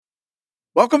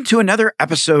Welcome to another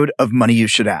episode of Money You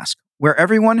Should Ask, where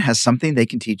everyone has something they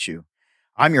can teach you.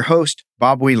 I'm your host,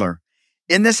 Bob Wheeler.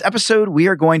 In this episode, we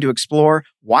are going to explore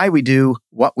why we do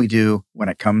what we do when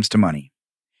it comes to money.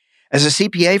 As a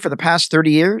CPA for the past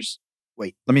 30 years,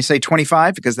 let me say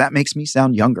 25 because that makes me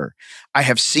sound younger. I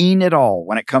have seen it all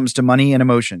when it comes to money and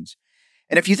emotions.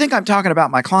 And if you think I'm talking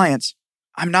about my clients,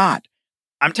 I'm not.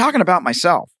 I'm talking about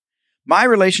myself. My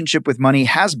relationship with money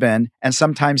has been, and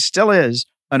sometimes still is,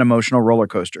 an emotional roller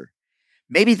coaster.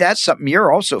 Maybe that's something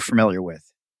you're also familiar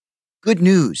with. Good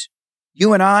news.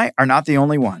 You and I are not the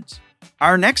only ones.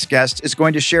 Our next guest is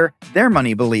going to share their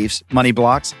money beliefs, money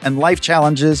blocks, and life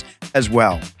challenges as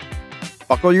well.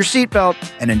 Buckle your seatbelt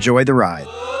and enjoy the ride.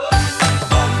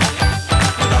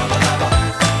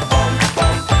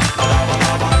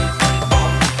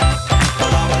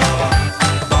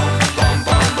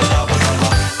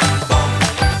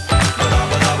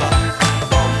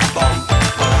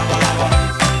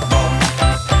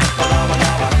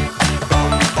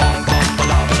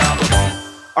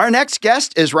 Our next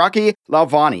guest is Rocky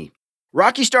Lalvani.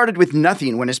 Rocky started with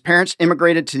nothing when his parents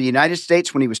immigrated to the United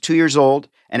States when he was 2 years old,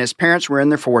 and his parents were in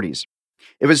their 40s.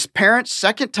 It was his parents'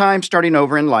 second time starting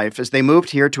over in life as they moved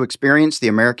here to experience the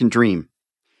American dream.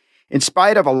 In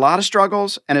spite of a lot of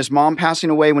struggles and his mom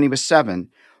passing away when he was 7,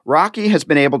 Rocky has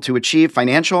been able to achieve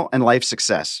financial and life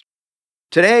success.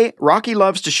 Today, Rocky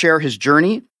loves to share his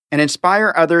journey and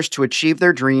inspire others to achieve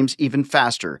their dreams even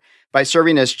faster by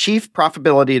serving as Chief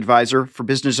Profitability Advisor for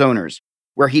business owners,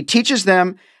 where he teaches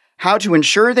them how to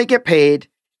ensure they get paid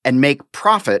and make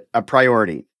profit a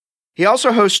priority. He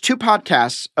also hosts 2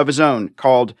 podcasts of his own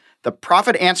called The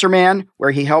Profit Answer Man,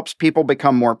 where he helps people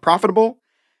become more profitable,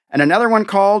 and another one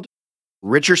called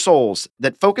Richer Souls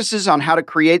that focuses on how to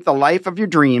create the life of your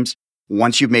dreams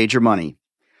once you've made your money.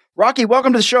 Rocky,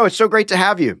 welcome to the show. It's so great to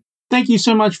have you. Thank you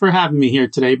so much for having me here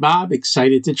today, Bob.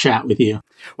 Excited to chat with you.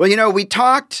 Well, we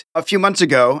talked a few months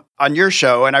ago on your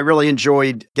show, and I really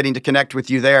enjoyed getting to connect with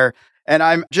you there. And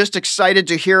I'm just excited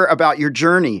to hear about your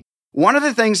journey. One of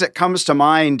the things that comes to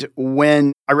mind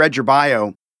when I read your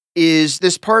bio is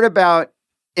this part about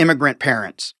immigrant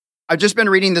parents. I've just been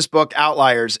reading this book,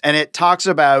 Outliers, and it talks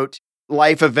about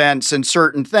life events and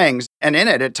certain things. And in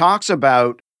it talks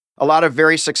about a lot of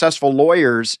very successful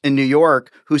lawyers in New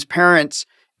York whose parents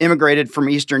immigrated from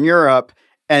Eastern Europe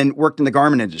and worked in the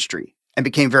garment industry and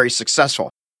became very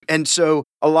successful. And so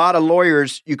a lot of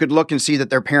lawyers, you could look and see that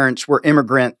their parents were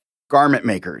immigrant garment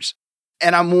makers.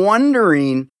 And I'm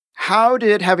wondering, how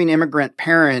did having immigrant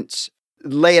parents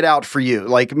lay it out for you?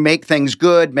 Like make things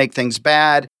good, make things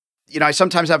bad? I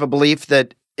sometimes have a belief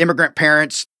that immigrant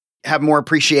parents have more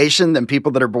appreciation than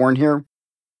people that are born here.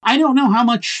 I don't know how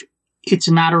much it's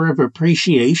a matter of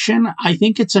appreciation. I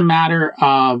think it's a matter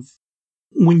of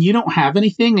when you don't have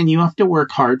anything and you have to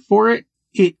work hard for it,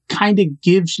 it kind of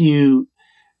gives you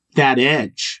that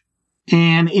edge.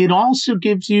 And it also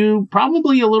gives you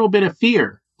probably a little bit of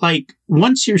fear. Like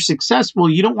once you're successful,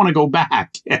 you don't want to go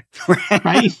back,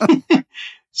 right?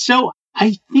 So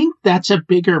I think that's a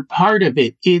bigger part of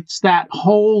it. It's that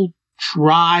whole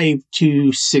drive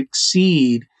to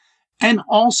succeed. And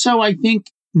also, I think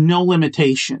no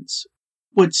limitations.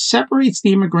 What separates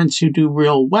the immigrants who do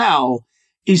real well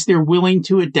is they're willing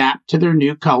to adapt to their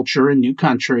new culture and new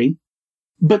country,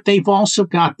 but they've also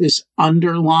got this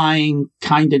underlying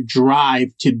kind of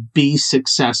drive to be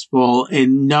successful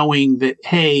and knowing that,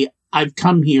 hey, I've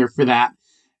come here for that,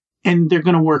 and they're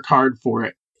going to work hard for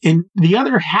it. And the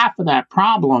other half of that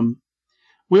problem,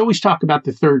 we always talk about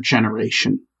the third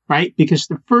generation, right? Because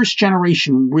the first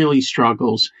generation really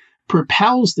struggles,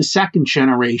 propels the second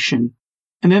generation,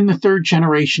 and then the third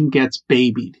generation gets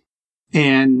babied.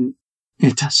 And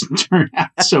it doesn't turn out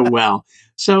so well.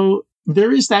 So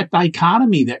there is that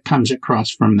dichotomy that comes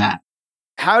across from that.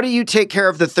 How do you take care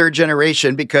of the third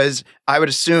generation? Because I would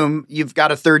assume you've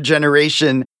got a third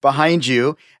generation behind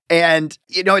you. And,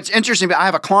 it's interesting, but I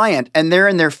have a client and they're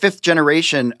in their 5th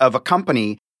generation of a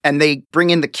company and they bring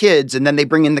in the kids and then they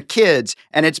bring in the kids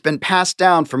and it's been passed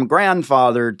down from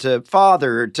grandfather to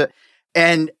father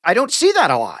and I don't see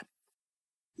that a lot.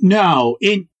 No,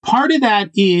 part of that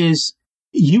is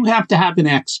you have to have an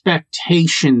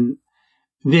expectation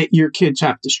that your kids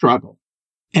have to struggle.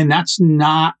 And that's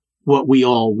not what we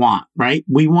all want, right?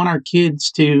 We want our kids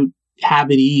to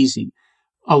have it easy.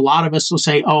 A lot of us will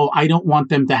say, oh, I don't want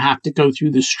them to have to go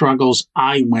through the struggles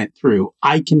I went through.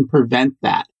 I can prevent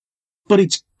that. But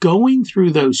it's going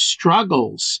through those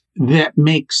struggles that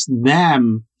makes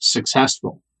them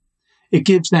successful. It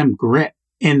gives them grit.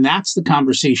 And that's the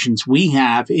conversations we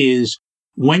have is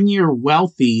when you're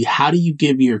wealthy, how do you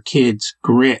give your kids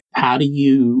grit? How do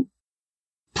you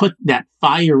put that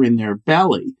fire in their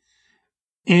belly.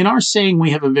 In our saying,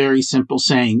 we have a very simple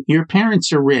saying: your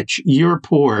parents are rich, you're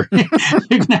poor. You're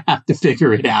going to have to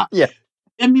figure it out. Yeah.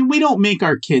 I mean, we don't make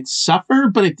our kids suffer,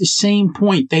 but at the same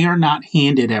point, they are not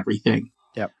handed everything.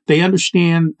 Yep. They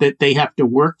understand that they have to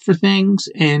work for things,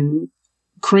 and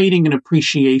creating an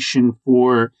appreciation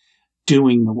for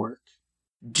doing the work.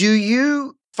 Do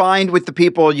you find with the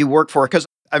people you work for, because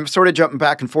I'm sort of jumping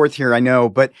back and forth here, I know,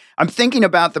 but I'm thinking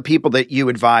about the people that you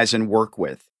advise and work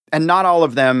with, and not all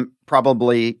of them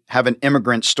probably have an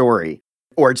immigrant story,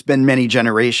 or it's been many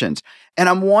generations. And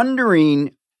I'm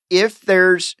wondering if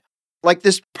there's like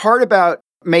this part about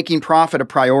making profit a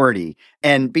priority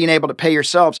and being able to pay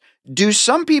yourselves. Do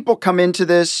some people come into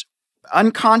this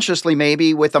unconsciously,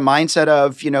 maybe with a mindset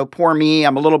of, poor me,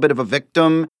 I'm a little bit of a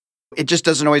victim. It just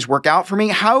doesn't always work out for me.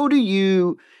 How do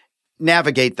you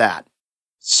navigate that?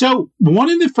 So one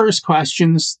of the first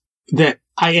questions that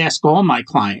I ask all my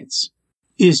clients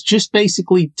is just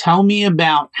basically tell me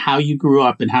about how you grew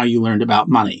up and how you learned about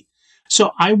money.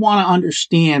 So I want to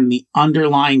understand the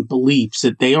underlying beliefs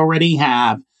that they already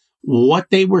have, what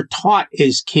they were taught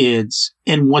as kids,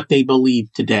 and what they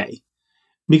believe today,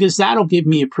 because that'll give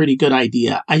me a pretty good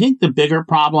idea. I think the bigger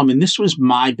problem, and this was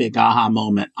my big aha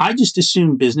moment, I just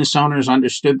assumed business owners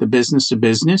understood the business of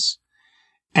business,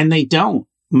 and they don't.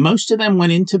 Most of them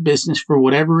went into business for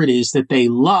whatever it is that they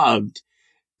loved.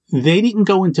 They didn't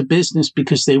go into business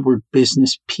because they were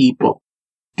business people.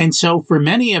 And so for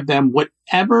many of them,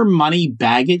 whatever money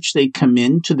baggage they come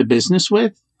into the business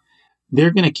with,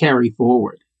 they're going to carry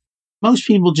forward. Most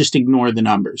people just ignore the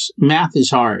numbers. Math is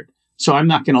hard, so I'm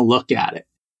not going to look at it.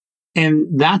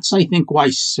 And that's, I think, why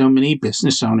so many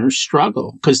business owners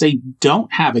struggle, because they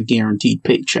don't have a guaranteed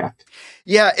paycheck.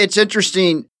 Yeah, it's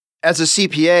interesting. As a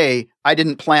CPA, I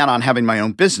didn't plan on having my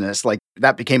own business. Like,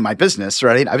 that became my business,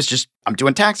 right? I'm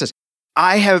doing taxes.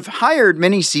 I have hired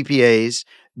many CPAs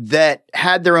that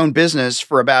had their own business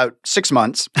for about 6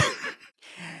 months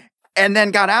and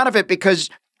then got out of it because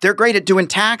they're great at doing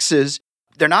taxes.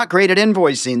 They're not great at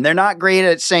invoicing. They're not great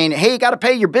at saying, hey, you got to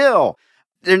pay your bill.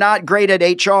 They're not great at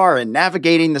HR and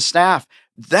navigating the staff.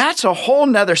 That's a whole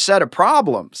nother set of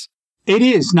problems. It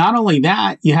is. Not only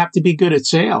that, you have to be good at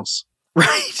sales.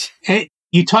 Right. Hey,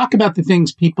 you talk about the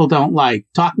things people don't like,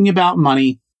 talking about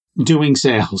money, doing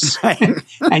sales. Right.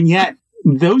 And yet,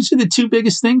 those are the two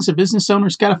biggest things a business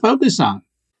owner's got to focus on.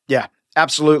 Yeah,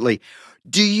 absolutely.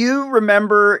 Do you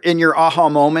remember in your aha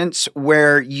moments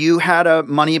where you had a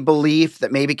money belief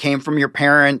that maybe came from your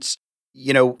parents,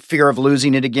 fear of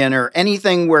losing it again, or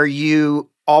anything where you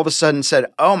all of a sudden said,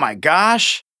 oh my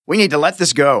gosh, we need to let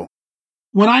this go?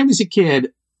 When I was a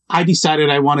kid, I decided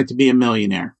I wanted to be a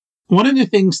millionaire. One of the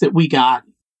things that we got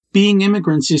being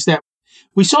immigrants is that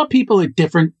we saw people at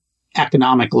different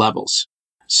economic levels.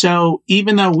 So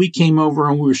even though we came over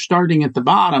and we were starting at the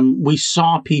bottom, we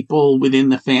saw people within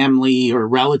the family or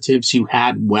relatives who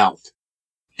had wealth.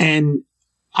 And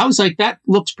I was like, that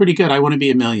looks pretty good. I want to be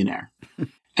a millionaire.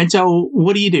 And so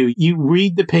what do? You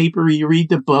read the paper, you read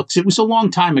the books. It was a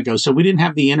long time ago, so we didn't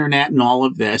have the internet and all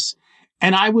of this.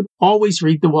 And I would always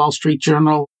read the Wall Street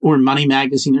Journal or Money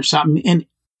Magazine or something. And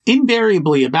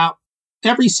invariably, about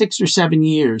every 6 or 7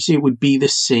 years, it would be the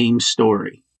same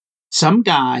story. Some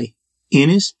guy in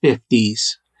his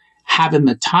 50s, having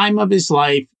the time of his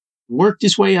life, worked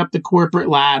his way up the corporate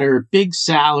ladder, big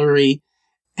salary,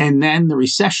 and then the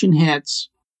recession hits.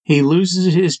 He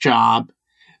loses his job.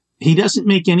 He doesn't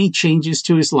make any changes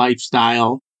to his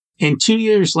lifestyle. And 2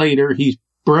 years later, he's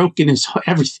broken.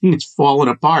 Everything is fallen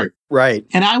apart. Right.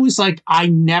 And I was like, I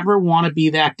never want to be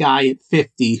that guy at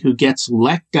 50 who gets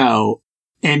let go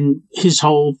and his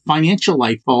whole financial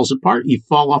life falls apart. You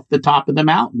fall off the top of the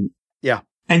mountain. Yeah.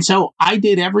 And so I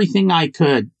did everything I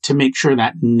could to make sure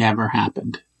that never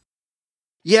happened.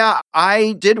 Yeah,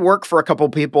 I did work for a couple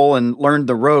people and learned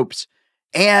the ropes.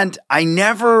 And I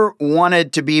never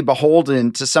wanted to be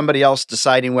beholden to somebody else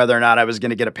deciding whether or not I was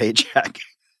going to get a paycheck.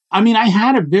 I mean, I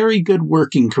had a very good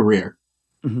working career.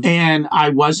 Mm-hmm. And I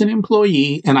was an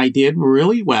employee and I did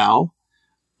really well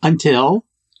until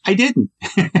I didn't.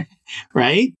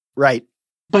 Right? Right.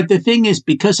 But the thing is,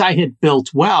 because I had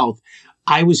built wealth,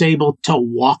 I was able to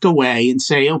walk away and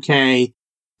say, okay,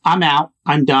 I'm out.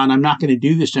 I'm done. I'm not going to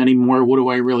do this anymore. What do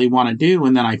I really want to do?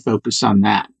 And then I focus on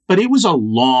that. But it was a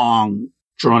long,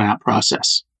 drawn out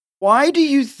process. Why do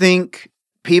you think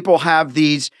people have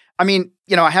these? I mean,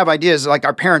 I have ideas like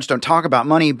our parents don't talk about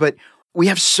money, but we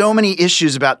have so many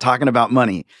issues about talking about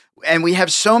money and we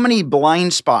have so many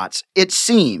blind spots, it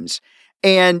seems.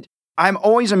 And I'm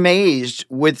always amazed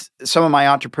with some of my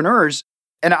entrepreneurs,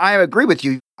 and I agree with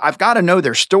you. I've got to know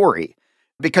their story.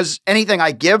 because anything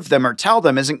I give them or tell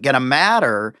them isn't going to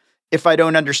matter if I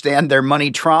don't understand their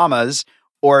money traumas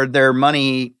or their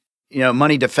money,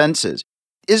 money defenses.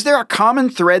 Is there a common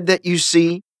thread that you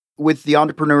see with the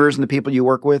entrepreneurs and the people you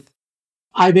work with?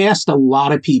 I've asked a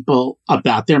lot of people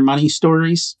about their money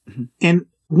stories. Mm-hmm. And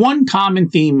one common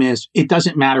theme is it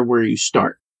doesn't matter where you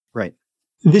start. Right.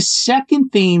 The second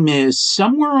theme is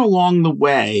somewhere along the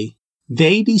way,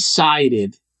 they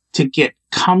decided to get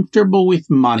comfortable with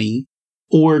money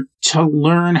or to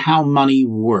learn how money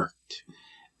worked.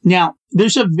 Now,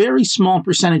 there's a very small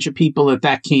percentage of people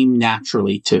that came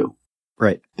naturally to.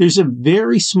 Right. There's a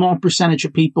very small percentage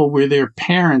of people where their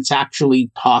parents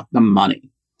actually taught them money.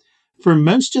 For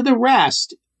most of the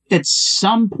rest, at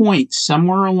some point,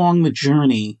 somewhere along the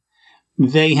journey,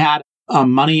 they had a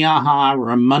money aha or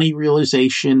a money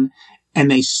realization, and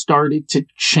they started to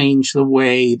change the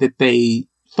way that they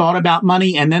thought about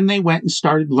money. And then they went and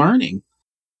started learning,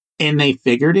 and they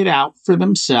figured it out for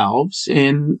themselves.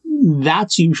 And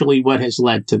that's usually what has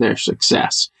led to their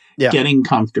success, getting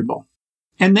comfortable.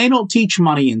 And they don't teach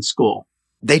money in school.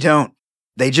 They don't.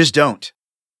 They just don't.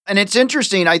 And it's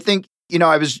interesting. I think,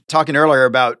 I was talking earlier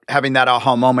about having that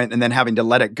aha moment and then having to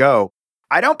let it go.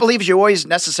 I don't believe you always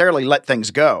necessarily let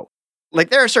things go. Like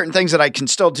there are certain things that I can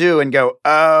still do and go,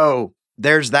 oh,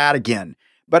 there's that again.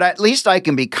 But at least I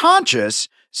can be conscious.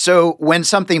 So when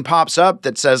something pops up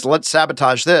that says, let's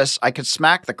sabotage this, I can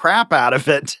smack the crap out of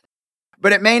it.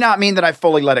 But it may not mean that I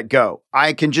fully let it go.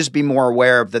 I can just be more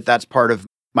aware of that that's part of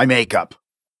my makeup.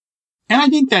 And I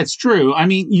think that's true. I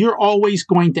mean, you're always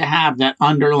going to have that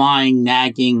underlying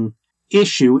nagging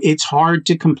issue. It's hard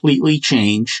to completely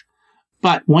change.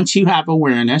 But once you have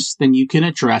awareness, then you can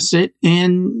address it.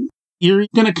 And you're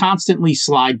going to constantly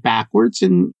slide backwards.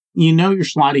 And you're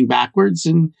sliding backwards.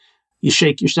 And you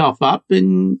shake yourself up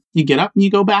and you get up and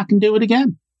you go back and do it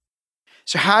again.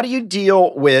 So how do you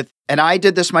deal with, and I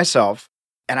did this myself,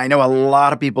 and I know a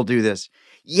lot of people do this.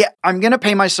 Yeah, I'm going to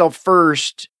pay myself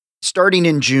first starting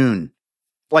in June.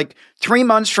 Like 3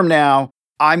 months from now,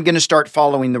 I'm going to start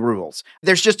following the rules.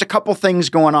 There's just a couple things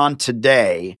going on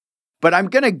today, but I'm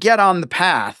going to get on the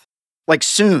path like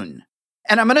soon.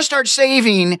 And I'm going to start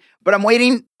saving, but I'm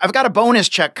waiting. I've got a bonus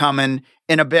check coming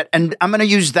in a bit, and I'm going to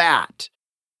use that.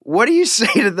 What do you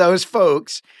say to those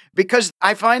folks? Because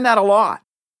I find that a lot.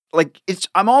 Like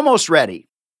I'm almost ready.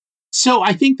 So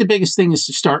I think the biggest thing is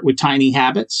to start with tiny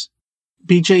habits.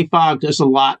 BJ Fogg does a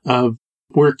lot of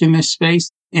work in this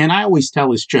space. And I always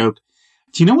tell this joke.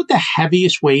 Do you know what the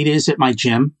heaviest weight is at my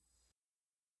gym?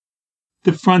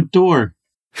 The front door.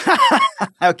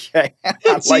 Okay.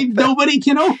 See, nobody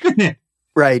can open it.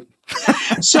 Right.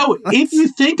 So if you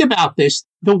think about this,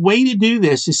 the way to do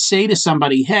this is say to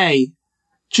somebody, hey,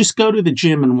 just go to the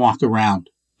gym and walk around.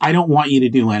 I don't want you to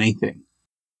do anything.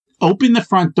 Open the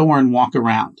front door and walk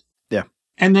around. Yeah.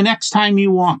 And the next time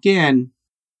you walk in,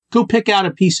 go pick out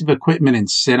a piece of equipment and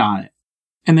sit on it.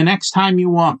 And the next time you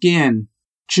walk in,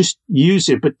 just use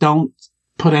it, but don't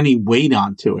put any weight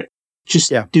onto it.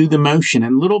 Just do the motion,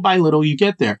 and little by little you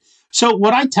get there. So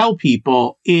what I tell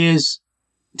people is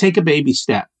take a baby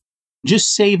step.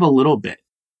 Just save a little bit.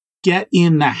 Get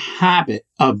in the habit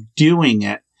of doing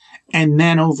it, and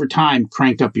then over time,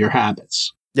 crank up your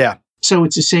habits. Yeah. So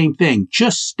it's the same thing.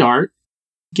 Just start,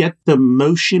 get the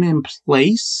motion in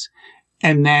place,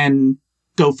 and then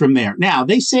go from there. Now,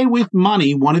 they say with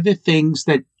money, one of the things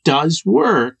that does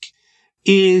work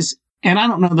is, and I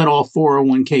don't know that all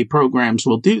 401k programs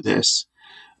will do this,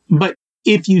 but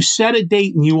if you set a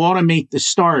date and you automate the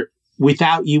start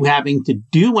without you having to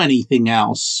do anything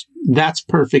else, that's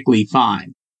perfectly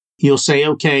fine. You'll say,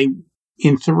 okay,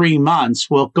 in 3 months,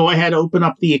 well, go ahead, open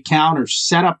up the account or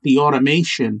set up the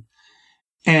automation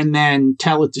and then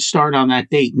tell it to start on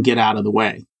that date and get out of the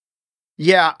way.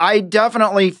 Yeah, I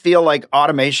definitely feel like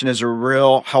automation is a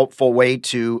real helpful way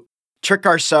to trick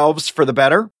ourselves for the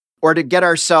better or to get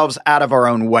ourselves out of our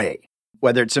own way,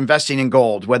 whether it's investing in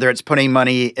gold, whether it's putting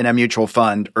money in a mutual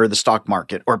fund or the stock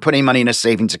market or putting money in a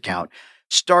savings account.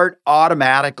 Start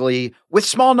automatically with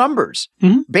small numbers,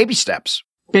 baby steps.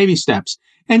 Baby steps.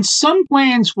 And some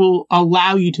plans will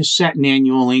allow you to set an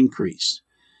annual increase.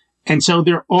 And so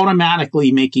they're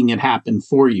automatically making it happen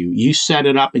for you. You set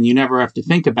it up and you never have to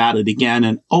think about it again.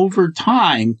 And over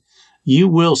time, you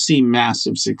will see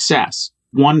massive success,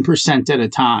 1% at a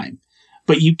time.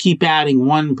 But you keep adding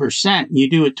 1%, you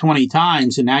do it 20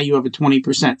 times, and now you have a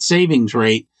 20% savings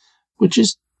rate, which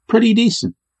is pretty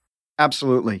decent.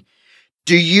 Absolutely.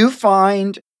 Do you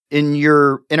find in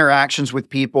your interactions with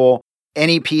people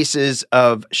any pieces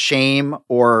of shame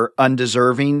or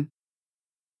undeserving?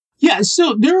 Yeah,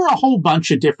 so there are a whole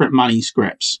bunch of different money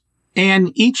scripts.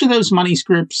 And each of those money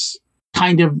scripts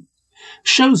kind of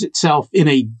shows itself in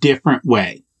a different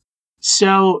way.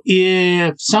 So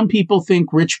if some people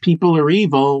think rich people are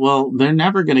evil, well, they're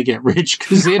never going to get rich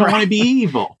because they don't want to be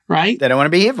evil, right? They don't want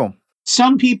to be evil.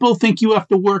 Some people think you have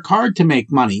to work hard to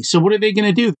make money. So what are they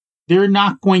going to do? They're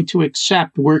not going to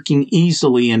accept working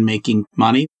easily and making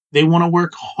money. They want to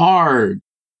work hard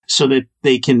so that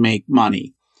they can make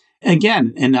money.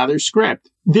 Again, another script.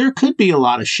 There could be a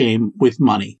lot of shame with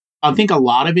money. I think a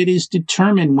lot of it is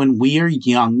determined when we are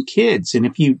young kids. And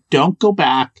if you don't go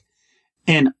back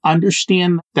and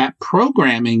understand that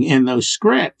programming in those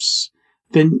scripts,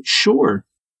 then sure,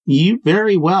 you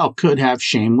very well could have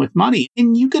shame with money.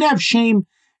 And you could have shame,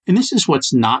 and this is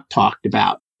what's not talked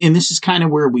about. And this is kind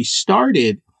of where we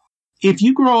started. If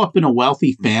you grow up in a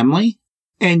wealthy family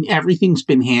and everything's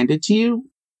been handed to you,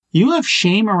 you have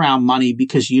shame around money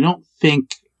because you don't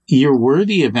think you're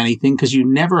worthy of anything because you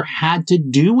never had to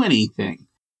do anything.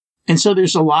 And so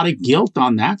there's a lot of guilt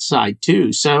on that side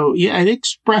too. So yeah, it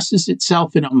expresses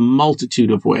itself in a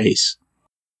multitude of ways.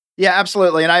 Yeah,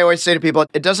 absolutely. And I always say to people,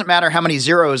 it doesn't matter how many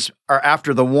zeros are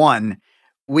after the one.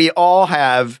 We all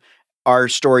have our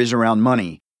stories around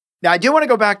money. Now, I do want to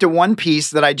go back to one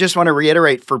piece that I just want to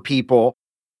reiterate for people.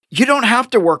 You don't have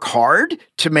to work hard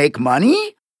to make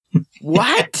money.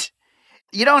 What?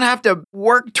 You don't have to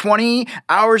work 20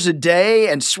 hours a day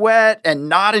and sweat and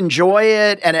not enjoy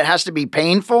it, and it has to be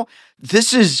painful.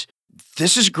 This is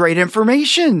great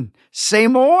information. Say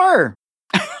more.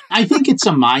 I think it's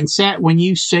a mindset. When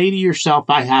you say to yourself,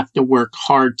 I have to work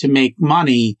hard to make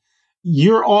money,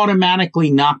 you're automatically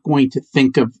not going to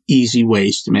think of easy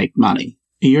ways to make money.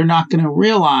 You're not going to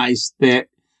realize that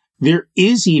there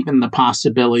is even the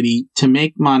possibility to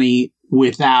make money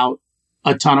without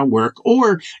a ton of work,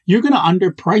 or you're going to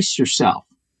underprice yourself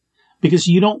because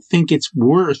you don't think it's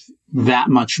worth that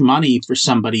much money for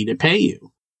somebody to pay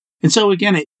you. And so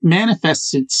again, it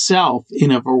manifests itself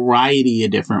in a variety of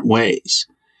different ways.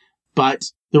 But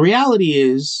the reality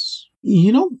is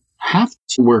you don't have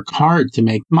to work hard to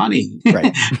make money.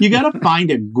 Right. You got to find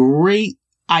a great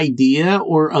idea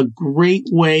or a great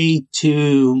way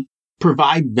to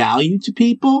provide value to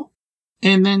people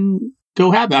and then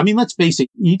go have it. I mean, let's face it.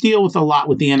 You deal with a lot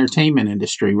with the entertainment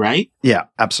industry, right? Yeah,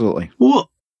 absolutely. Well,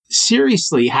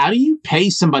 seriously, how do you pay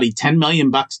somebody $10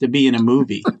 million to be in a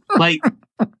movie? Like,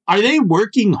 are they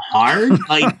working hard?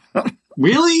 Like,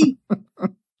 really?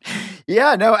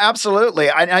 Yeah, no, absolutely.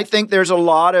 I think there's a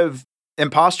lot of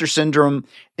imposter syndrome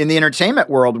in the entertainment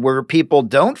world where people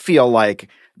don't feel like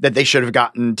that they should have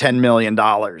gotten $10 million.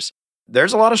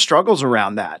 There's a lot of struggles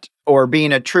around that. Or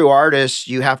being a true artist,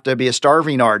 you have to be a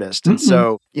starving artist. And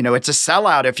so, it's a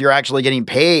sellout if you're actually getting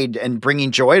paid and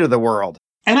bringing joy to the world.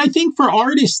 And I think for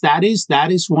artists, that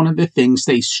is one of the things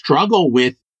they struggle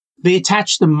with. They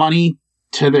attach the money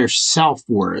to their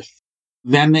self-worth.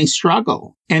 Then they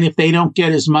struggle. And if they don't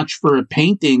get as much for a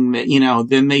painting, that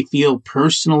then they feel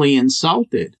personally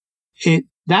insulted.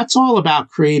 That's all about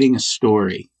creating a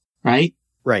story, right?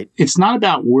 Right. It's not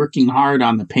about working hard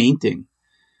on the painting.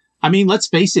 I mean, let's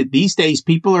face it, these days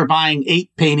people are buying 8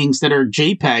 paintings that are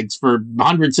JPEGs for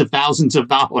hundreds of thousands of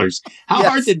dollars. How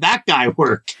hard did that guy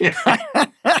work?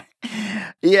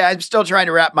 Yeah, I'm still trying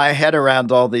to wrap my head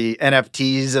around all the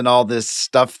NFTs and all this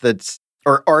stuff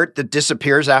or art that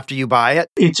disappears after you buy it.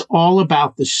 It's all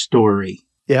about the story.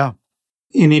 Yeah.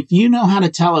 And if you know how to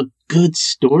tell a good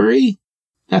story,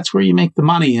 that's where you make the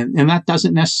money. And that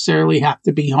doesn't necessarily have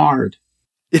to be hard.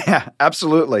 Yeah,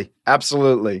 absolutely.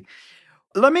 Absolutely.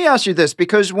 Let me ask you this,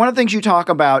 because one of the things you talk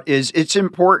about is it's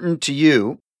important to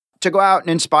you to go out and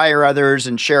inspire others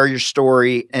and share your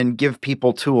story and give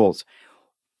people tools.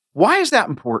 Why is that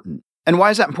important? And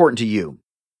why is that important to you?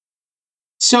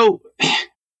 So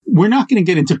we're not going to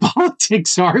get into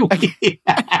politics, are we?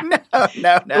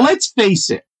 No. Let's face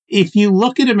it. If you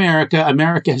look at America,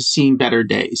 America has seen better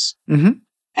days. Mm-hmm.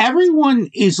 Everyone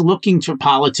is looking to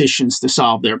politicians to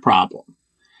solve their problem.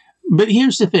 But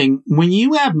here's the thing. When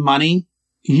you have money,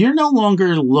 you're no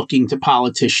longer looking to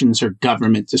politicians or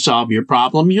government to solve your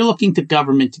problem. You're looking to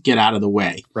government to get out of the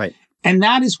way. Right. And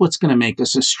that is what's going to make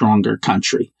us a stronger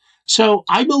country. So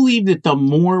I believe that the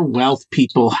more wealth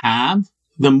people have,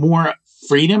 the more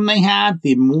freedom they have,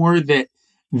 the more that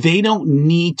they don't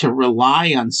need to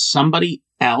rely on somebody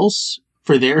else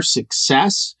for their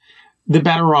success, the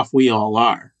better off we all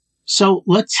are. So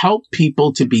let's help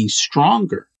people to be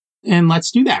stronger. And let's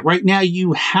do that. Right now,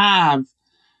 you have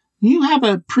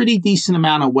a pretty decent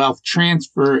amount of wealth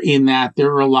transfer in that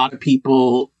there are a lot of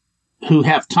people who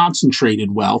have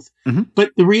concentrated wealth. Mm-hmm.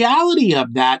 But the reality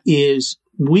of that is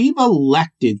we've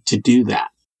elected to do that.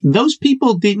 Those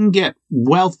people didn't get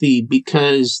wealthy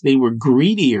because they were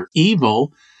greedy or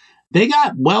evil. They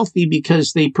got wealthy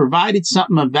because they provided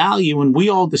something of value and we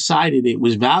all decided it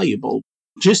was valuable.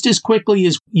 Just as quickly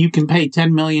as you can pay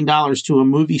 $10 million to a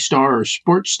movie star or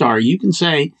sports star, you can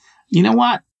say, you know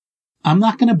what? I'm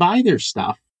not going to buy their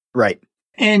stuff. Right.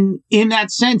 And in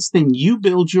that sense, then you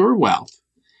build your wealth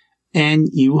and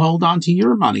you hold on to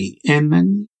your money. And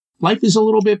then life is a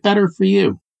little bit better for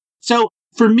you. So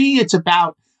for me, it's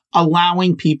about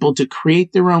allowing people to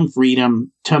create their own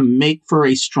freedom to make for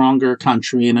a stronger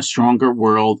country and a stronger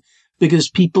world, because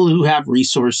people who have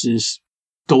resources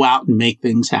go out and make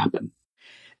things happen.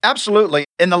 Absolutely.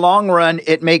 In the long run,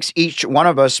 it makes each one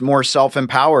of us more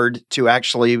self-empowered to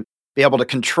actually be able to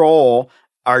control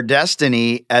our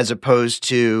destiny as opposed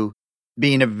to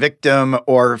being a victim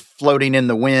or floating in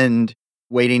the wind,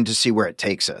 waiting to see where it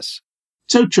takes us.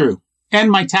 So true. And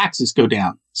my taxes go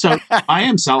down. So I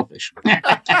am selfish.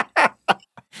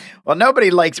 Well,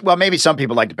 nobody likes, well, maybe some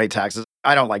people like to pay taxes.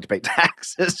 I don't like to pay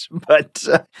taxes, but,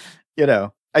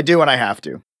 I do when I have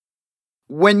to.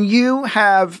 When you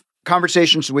have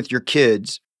conversations with your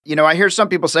kids, I hear some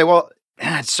people say, well,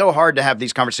 it's so hard to have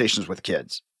these conversations with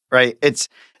kids, right? It's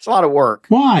a lot of work.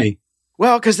 Why?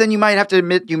 Well, because then you might have to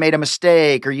admit you made a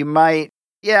mistake, or you might,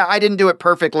 I didn't do it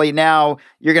perfectly. Now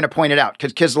you're going to point it out,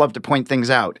 because kids love to point things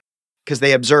out because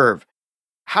they observe.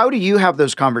 How do you have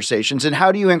those conversations, and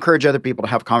how do you encourage other people to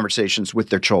have conversations with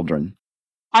their children?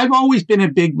 I've always been a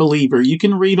big believer. You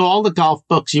can read all the golf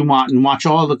books you want and watch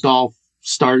all the golf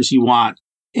stars you want,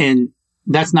 and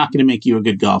that's not going to make you a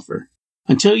good golfer.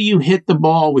 Until you hit the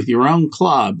ball with your own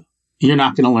club, you're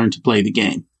not going to learn to play the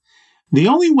game. The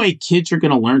only way kids are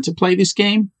going to learn to play this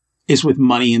game is with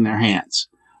money in their hands.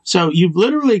 So you've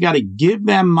literally got to give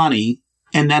them money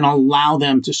and then allow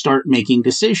them to start making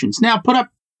decisions. Now, put up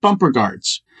bumper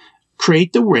guards,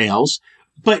 create the rails,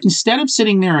 but instead of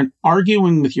sitting there and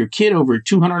arguing with your kid over a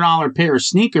 $200 pair of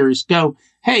sneakers, go,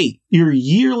 hey, your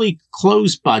yearly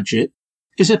clothes budget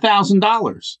is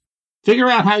 $1,000. Figure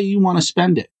out how you want to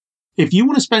spend it. If you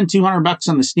want to spend $200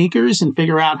 on the sneakers and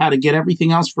figure out how to get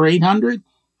everything else for $800,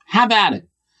 have at it.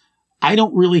 I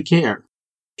don't really care.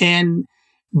 And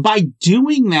by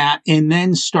doing that and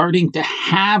then starting to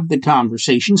have the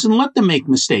conversations and let them make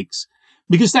mistakes,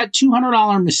 because that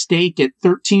 $200 mistake at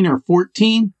 13 or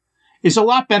 14 is a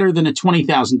lot better than a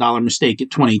 $20,000 mistake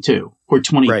at 22 or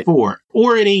 24 right.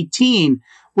 Or at 18,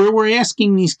 where we're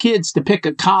asking these kids to pick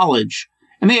a college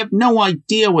and they have no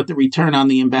idea what the return on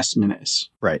the investment is.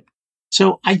 Right.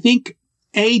 So I think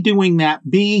A, doing that,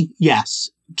 B, yes,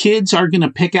 kids are going to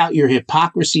pick out your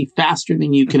hypocrisy faster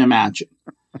than you can imagine.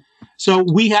 So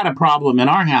we had a problem in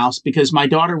our house because my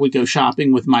daughter would go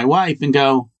shopping with my wife and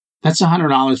go, that's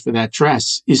 $100 for that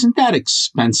dress. Isn't that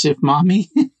expensive, Mommy?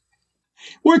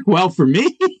 Worked well for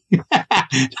me.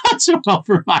 Not so well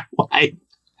for my wife.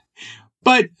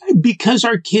 But because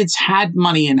our kids had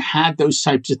money and had those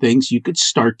types of things, you could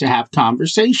start to have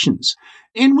conversations.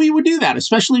 And we would do that,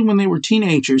 especially when they were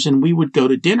teenagers and we would go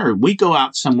to dinner. We go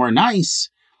out somewhere nice.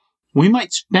 We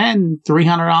might spend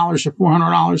 $300 or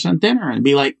 $400 on dinner and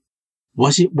be like,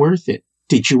 was it worth it?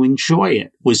 Did you enjoy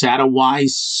it? Was that a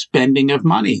wise spending of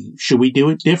money? Should we do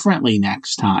it differently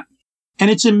next time? And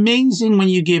it's amazing when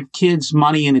you give kids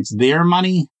money and it's their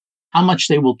money, how much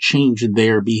they will change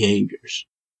their behaviors.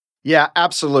 Yeah,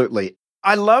 absolutely.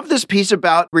 I love this piece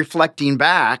about reflecting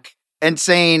back and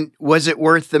saying, was it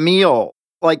worth the meal?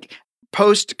 Like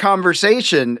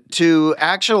post-conversation to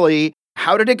actually,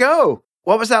 how did it go?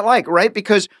 What was that like, right?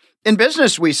 Because in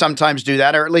business, we sometimes do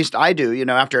that, or at least I do.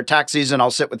 After a tax season,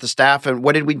 I'll sit with the staff and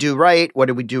what did we do right? What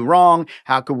did we do wrong?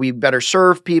 How could we better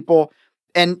serve people?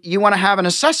 And you want to have an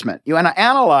assessment. You want to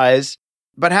analyze,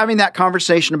 but having that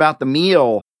conversation about the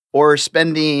meal or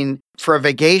spending for a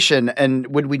vacation and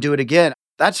would we do it again?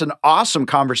 That's an awesome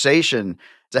conversation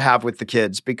to have with the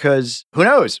kids because who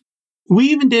knows? We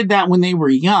even did that when they were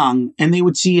young and they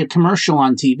would see a commercial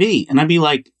on TV. And I'd be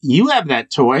like, you have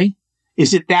that toy.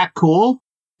 Is it that cool?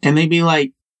 And they'd be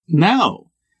like, no.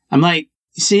 I'm like,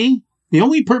 see, the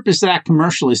only purpose of that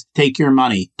commercial is to take your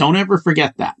money. Don't ever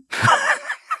forget that.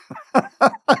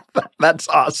 That's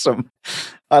awesome.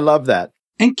 I love that.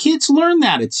 And kids learn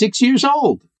that at 6 years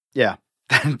old. Yeah,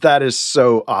 that is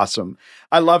so awesome.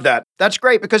 I love that. That's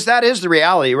great because that is the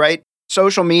reality, right?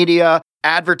 Social media,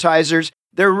 advertisers,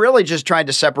 they're really just trying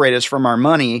to separate us from our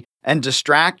money and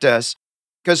distract us.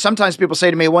 Because sometimes people say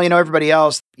to me, well, everybody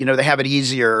else, they have it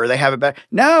easier or they have it better.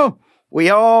 No, we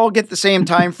all get the same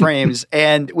time frames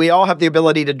and we all have the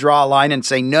ability to draw a line and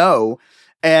say no.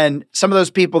 And some of those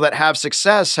people that have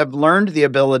success have learned the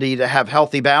ability to have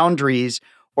healthy boundaries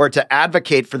or to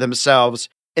advocate for themselves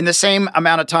in the same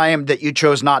amount of time that you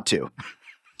chose not to.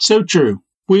 So true.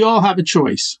 We all have a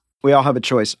choice. We all have a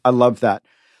choice. I love that.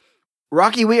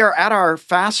 Rocky, we are at our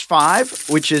Fast Five,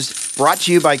 which is brought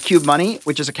to you by Cube Money,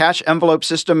 which is a cash envelope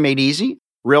system made easy.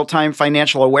 Real-time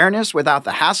financial awareness without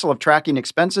the hassle of tracking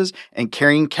expenses and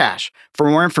carrying cash. For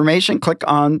more information, click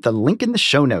on the link in the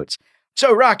show notes.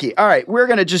 So, Rocky, all right, we're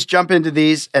going to just jump into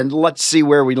these and let's see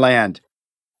where we land.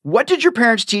 What did your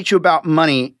parents teach you about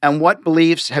money, and what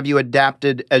beliefs have you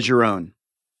adapted as your own?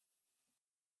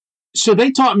 So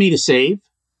they taught me to save,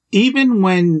 even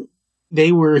when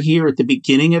they were here at the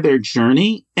beginning of their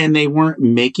journey and they weren't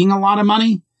making a lot of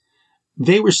money,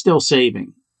 they were still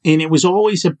saving. And it was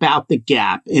always about the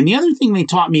gap. And the other thing they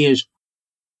taught me is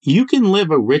you can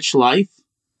live a rich life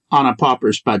on a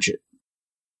pauper's budget.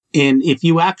 And if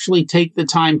you actually take the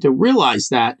time to realize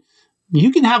that,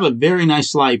 you can have a very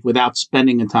nice life without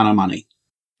spending a ton of money.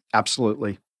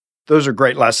 Absolutely. Those are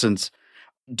great lessons.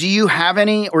 Do you have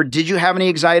any, or did you have any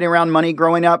anxiety around money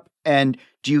growing up? And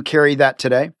do you carry that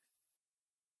today?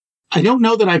 I don't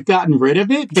know that I've gotten rid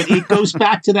of it, but it goes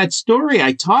back to that story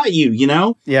I taught you, you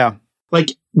know? Yeah.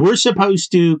 Like, we're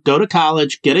supposed to go to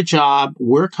college, get a job,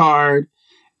 work hard,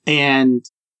 and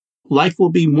life will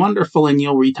be wonderful and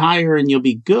you'll retire and you'll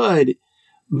be good.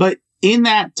 But in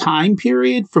that time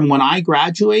period from when I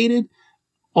graduated,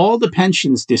 all the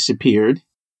pensions disappeared.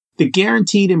 The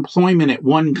guaranteed employment at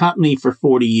one company for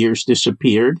 40 years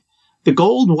disappeared. The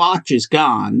gold watch is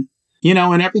gone. You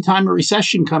know, and every time a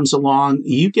recession comes along,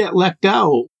 you get let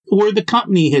go, or the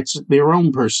company hits their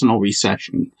own personal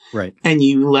recession. Right. And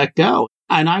you let go.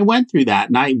 And I went through that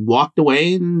and I walked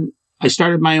away and I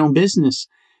started my own business.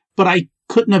 But I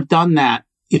couldn't have done that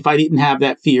if I didn't have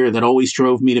that fear that always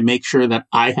drove me to make sure that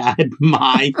I had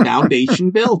my foundation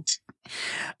built.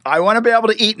 I want to be able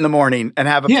to eat in the morning and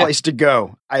have a place to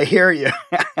go. I hear you.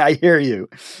 I hear you.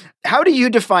 How do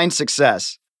you define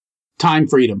success? Time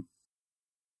freedom.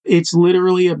 It's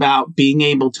literally about being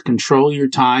able to control your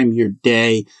time, your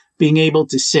day, being able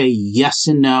to say yes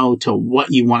and no to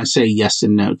what you want to say yes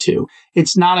and no to.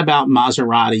 It's not about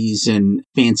Maseratis and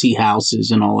fancy houses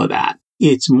and all of that.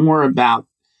 It's more about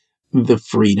the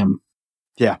freedom.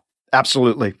 Yeah,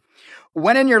 absolutely.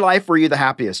 When in your life were you the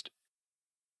happiest?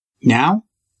 Now?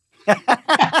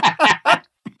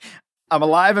 I'm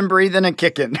alive and breathing and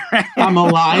kicking. I'm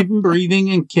alive and breathing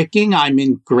and kicking. I'm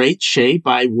in great shape.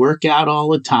 I work out all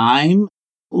the time.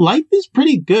 Life is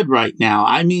pretty good right now.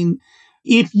 I mean,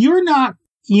 if you're not,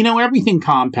 you know, everything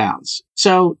compounds.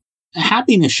 So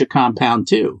happiness should compound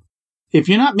too. If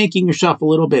you're not making yourself a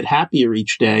little bit happier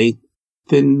each day,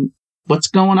 then what's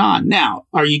going on? Now,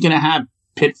 are you going to have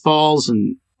pitfalls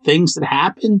and things that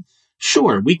happen?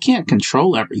 Sure, we can't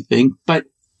control everything, but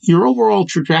your overall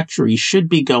trajectory should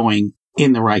be going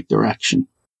in the right direction.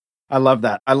 I love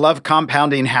that. I love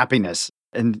compounding happiness.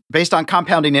 And based on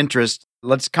compounding interest,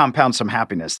 let's compound some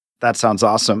happiness. That sounds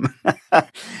awesome.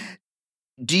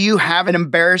 Do you have an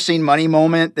embarrassing money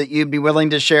moment that you'd be willing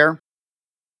to share?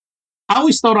 I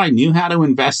always thought I knew how to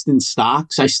invest in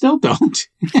stocks. I still don't.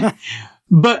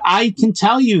 But I can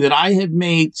tell you that I have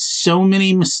made so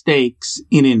many mistakes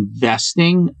in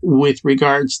investing with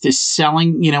regards to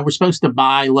selling. You know, we're supposed to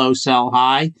buy low, sell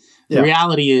high. Yeah. The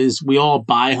reality is we all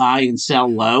buy high and sell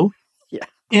low. Yeah.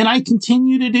 And I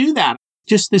continue to do that.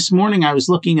 Just this morning, I was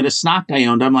looking at a stock I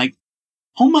owned. I'm like,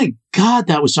 oh my God,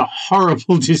 that was a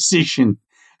horrible decision.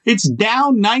 It's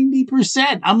down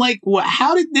 90%. I'm like, well,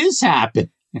 how did this happen?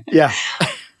 Yeah.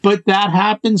 But that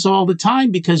happens all the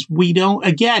time because we don't,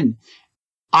 again,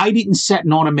 I didn't set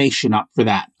an automation up for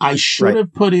that. I should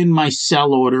have put in my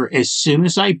sell order as soon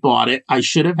as I bought it. I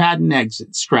should have had an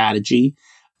exit strategy.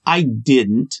 I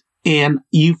didn't. And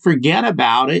you forget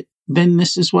about it, then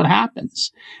this is what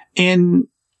happens. And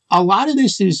a lot of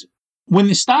this is when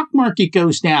the stock market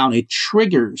goes down, it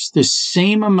triggers the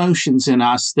same emotions in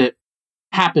us that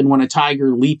happen when a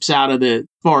tiger leaps out of the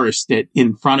forest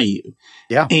in front of you.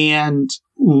 Yeah. And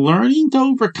learning to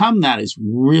overcome that is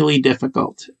really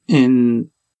difficult. And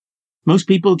most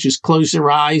people just close their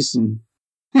eyes and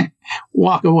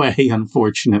walk away,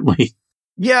 unfortunately.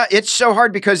 Yeah, it's so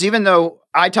hard because even though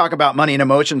I talk about money and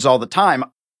emotions all the time,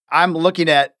 I'm looking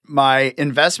at my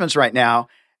investments right now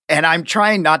and I'm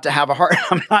trying not to have a heart.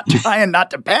 I'm not trying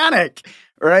not to panic,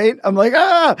 right? I'm like,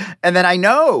 and then I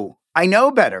know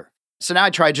better. So now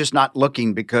I try just not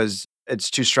looking because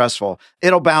it's too stressful.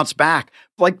 It'll bounce back.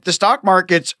 Like the stock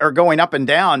markets are going up and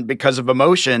down because of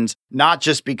emotions, not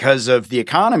just because of the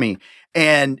economy.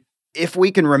 And if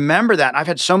we can remember that, I've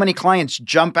had so many clients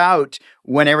jump out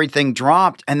when everything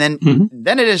dropped. And then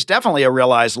it is definitely a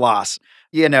realized loss.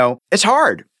 You know, it's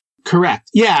hard. Correct.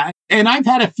 Yeah. And I've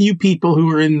had a few people who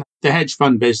are in the hedge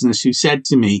fund business who said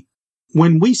to me,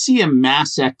 when we see a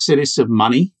mass exodus of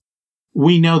money,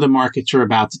 we know the markets are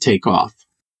about to take off.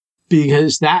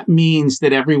 Because that means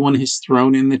that everyone has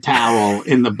thrown in the towel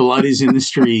and the blood is in the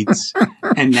streets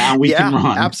and now we can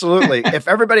run. Absolutely. If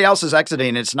everybody else is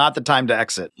exiting, it's not the time to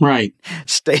exit. Right.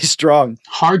 Stay strong.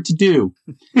 Hard to do.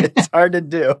 It's hard to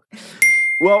do.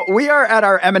 Well, we are at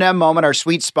our M&M moment, our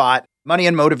sweet spot, money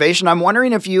and motivation. I'm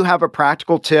wondering if you have a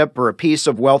practical tip or a piece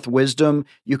of wealth wisdom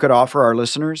you could offer our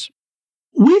listeners.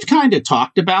 We've kind of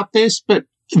talked about this, but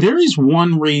there is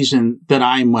one reason that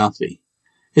I'm wealthy.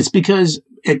 It's because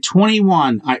at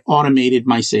 21, I automated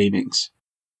my savings.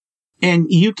 And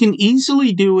you can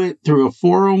easily do it through a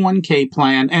 401k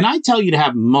plan. And I tell you to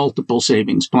have multiple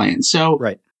savings plans. So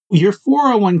your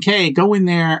 401k, go in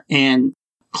there and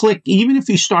click, even if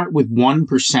you start with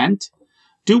 1%,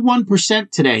 do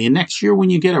 1% today. And next year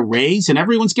when you get a raise, and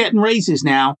everyone's getting raises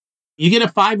now, you get a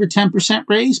 5 or 10%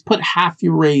 raise, put half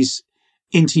your raise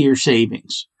into your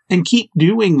savings and keep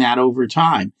doing that over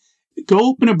time. Go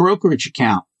open a brokerage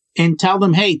account and tell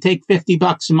them, hey, take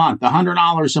 $50 a month,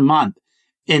 $100 a month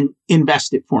and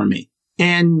invest it for me.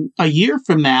 And a year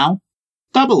from now,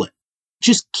 double it.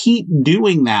 Just keep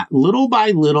doing that little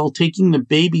by little, taking the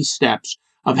baby steps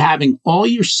of having all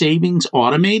your savings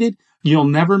automated. You'll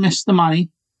never miss the money.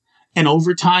 And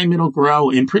over time, it'll grow.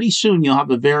 And pretty soon you'll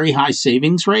have a very high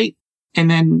savings rate. And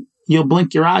then you'll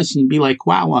blink your eyes and you'll be like,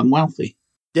 wow, I'm wealthy.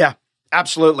 Yeah,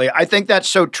 absolutely. I think that's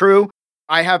so true.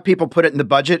 I have people put it in the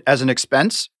budget as an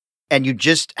expense and you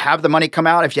just have the money come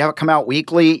out. If you have it come out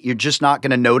weekly, you're just not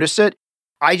going to notice it.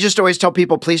 I just always tell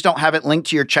people, please don't have it linked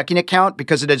to your checking account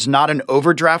because it is not an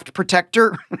overdraft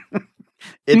protector.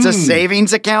 It's a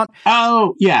savings account.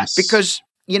 Oh, yes. Because,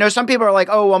 some people are like,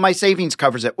 oh, well, my savings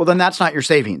covers it. Well, then that's not your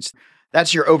savings.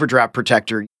 That's your overdraft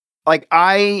protector. Like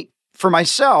I, for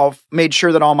myself, made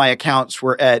sure that all my accounts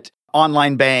were at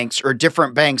online banks or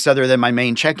different banks other than my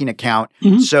main checking account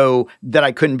so that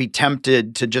I couldn't be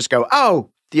tempted to just go, oh,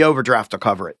 the overdraft will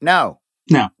cover it. No.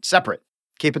 Separate.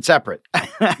 Keep it separate.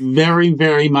 Very,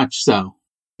 very much so.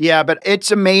 Yeah, but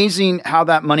it's amazing how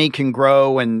that money can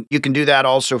grow. And you can do that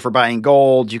also for buying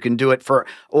gold. You can do it for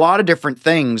a lot of different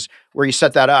things where you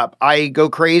set that up. I go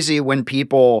crazy when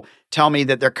people tell me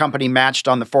that their company matched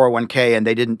on the 401k and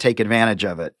they didn't take advantage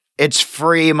of it. It's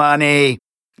free money.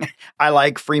 I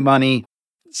like free money.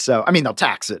 So, they'll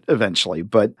tax it eventually.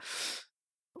 But,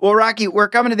 well, Rocky, we're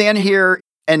coming to the end here.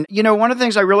 And, one of the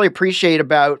things I really appreciate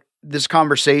about this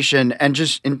conversation and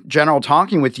just in general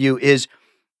talking with you is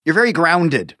you're very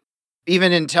grounded.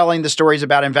 Even in telling the stories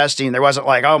about investing, there wasn't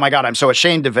like, oh my God, I'm so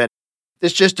ashamed of it.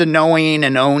 It's just a knowing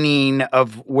and owning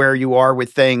of where you are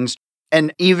with things.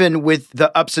 And even with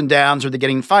the ups and downs or the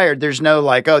getting fired, there's no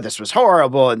like, oh, this was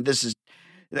horrible and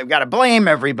they've got to blame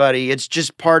everybody. It's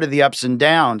just part of the ups and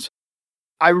downs.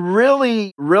 I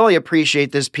really, really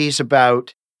appreciate this piece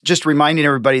about just reminding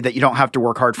everybody that you don't have to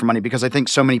work hard for money because I think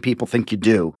so many people think you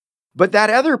do. But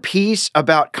that other piece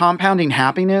about compounding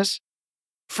happiness,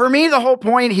 for me, the whole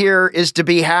point here is to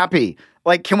be happy.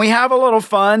 Like, can we have a little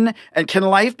fun and can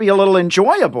life be a little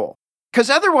enjoyable? Because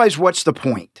otherwise, what's the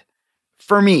point?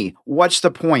 For me, what's the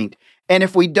point? And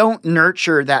if we don't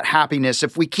nurture that happiness,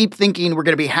 if we keep thinking we're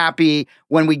going to be happy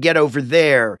when we get over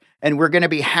there and we're going to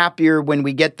be happier when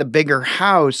we get the bigger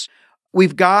house,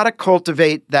 we've got to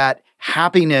cultivate that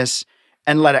happiness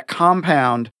and let it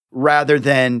compound rather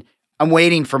than I'm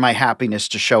waiting for my happiness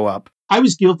to show up. I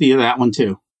was guilty of that one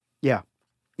too.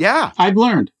 Yeah. I've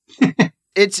learned.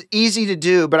 It's easy to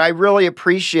do, but I really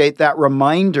appreciate that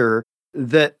reminder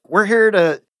that we're here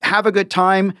to have a good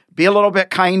time, be a little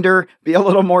bit kinder, be a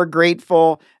little more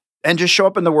grateful, and just show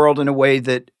up in the world in a way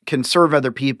that can serve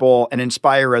other people and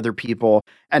inspire other people.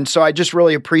 And so I just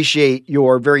really appreciate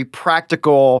your very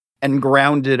practical and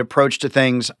grounded approach to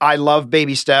things. I love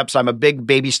baby steps. I'm a big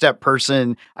baby step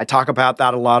person. I talk about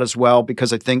that a lot as well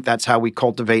because I think that's how we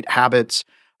cultivate habits.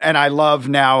 And I love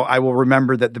now, I will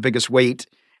remember that the biggest weight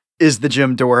is the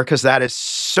gym door because that is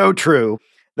so true.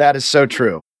 That is so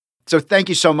true. So thank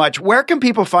you so much. Where can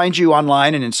people find you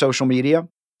online and in social media?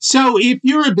 So if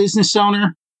you're a business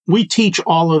owner, we teach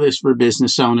all of this for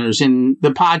business owners. And the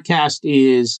podcast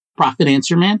is Profit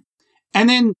Answer Man. And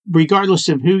then regardless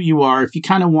of who you are, if you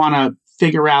kind of want to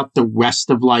figure out the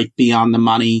rest of life beyond the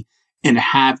money and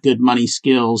have good money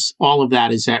skills, all of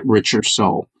that is at Richer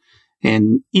Soul.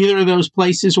 And either of those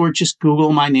places or just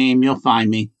Google my name, you'll find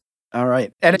me. All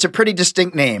right. And it's a pretty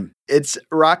distinct name. It's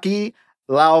Rocky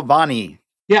Lalvani.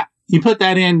 Yeah. You put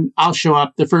that in, I'll show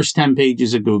up the first 10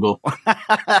 pages of Google.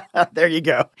 There you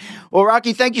go. Well,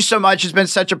 Rocky, thank you so much. It's been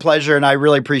such a pleasure, and I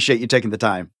really appreciate you taking the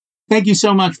time. Thank you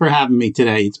so much for having me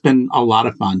today. It's been a lot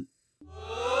of fun.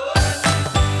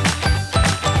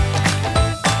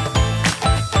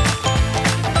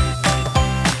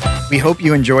 We hope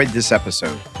you enjoyed this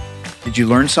episode. Did you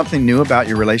learn something new about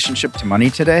your relationship to money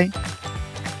today?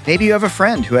 Maybe you have a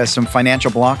friend who has some financial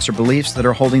blocks or beliefs that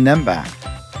are holding them back.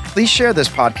 Please share this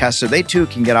podcast so they too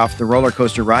can get off the roller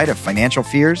coaster ride of financial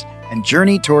fears and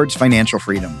journey towards financial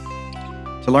freedom.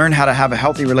 To learn how to have a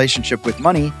healthy relationship with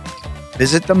money,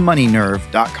 visit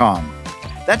themoneynerve.com.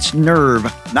 That's nerve,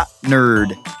 not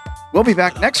nerd. We'll be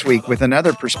back next week with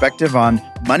another perspective on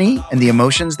money and the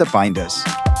emotions that bind us.